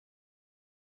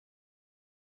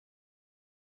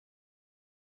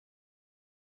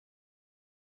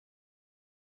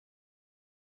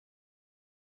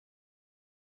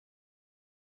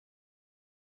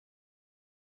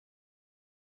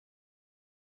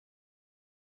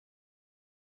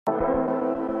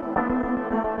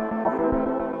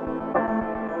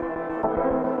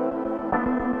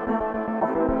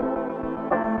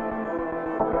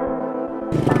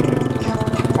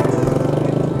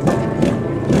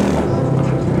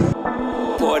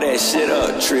shit up,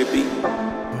 trippy.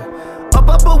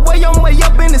 Up, away, I'm way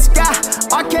up in the sky.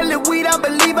 R. Kelly weed, I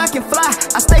believe I can fly.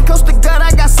 I stay close to God,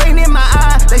 I got Satan in my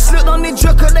eye. They slipped on the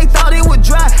drip cause they thought it would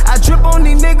dry. I drip on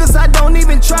these niggas, I don't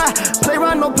even try. Play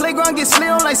around, no playground, get slid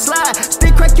on like slide.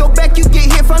 Stick crack your back, you get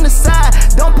hit from the side.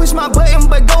 Don't push my button,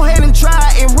 but go ahead and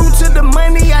try. En route to the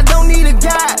money, I don't need a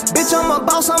guide. Bitch, I'm a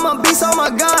boss, I'm a beast, oh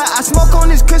my God. I smoke on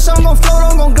this kush, I'm gon' float,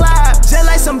 I'm gon' glide. Just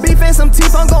like some beef and some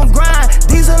teeth, I'm gon' grind.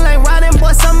 Diesel ain't riding,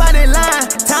 but somebody lying.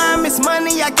 Time is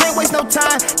money, I can't waste no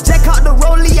time. Jack out the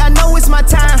rollie, I know it's my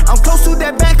time. I'm close to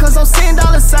that back cause I'm seeing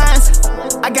dollar signs.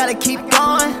 I gotta keep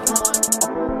going.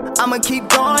 I'ma keep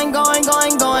going.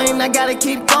 I gotta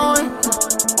keep going.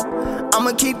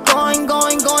 I'ma keep going.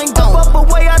 Up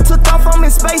away, I took off from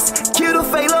in space. Kill the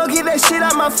fake love, get that shit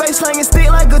out my face. Slanging stick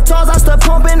like guitars, I start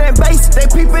pumping that bass. They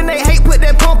peeping, they hate, put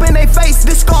that pump in their face.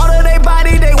 Discard of their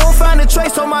body, they won't find a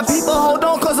trace. So my people hold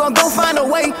on, cause I'm gon' find a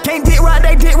way. Can't dick right,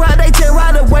 they just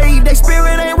ride away. They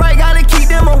spirit ain't right, gotta keep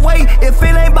them away. If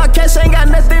it ain't about cash, ain't got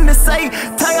nothing to say.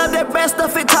 Tie up that bad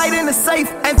stuff, it tight in the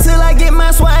safe. Until I get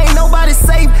mine, so ain't nobody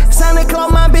safe. Santa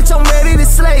Claus, my bitch, I'm ready to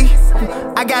slay.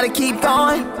 I gotta keep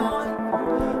going.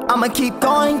 I'ma keep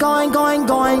going.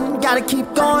 Gotta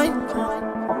keep going.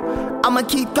 I'ma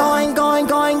keep going.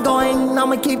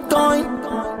 I'ma keep going.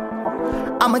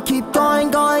 I'ma keep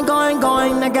going.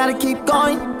 I gotta keep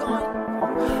going.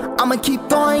 I'ma keep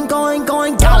going.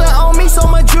 Got her on me, so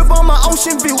much drip on my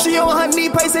ocean view. She on her knee,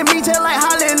 pacing me just like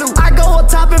hallelujah. I go up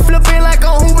top and flip it like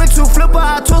a Hoover 2. Flip her,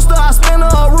 I twist her, I spin her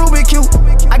a Rubik Cube.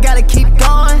 I gotta keep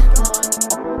going.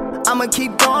 I'ma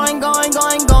keep going.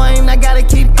 I gotta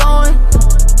keep going.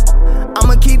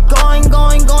 I'ma keep going.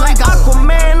 Like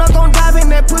Aquaman, I'm gon' dive in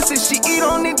that pussy. She eat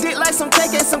on it dick like some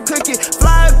cake and some cookie.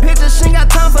 Flying pictures, she ain't got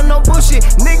time for no bullshit.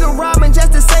 Nigga robbing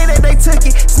just to say that they took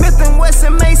it. Smith &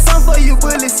 Wesson made some for you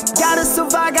bullets. Gotta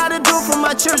survive, gotta do it for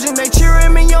my children. They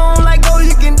cheering me on like, go,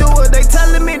 you can do it. They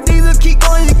telling me, Diesel, keep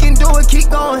going, you can do it, keep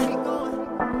going.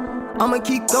 I'ma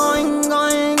keep going.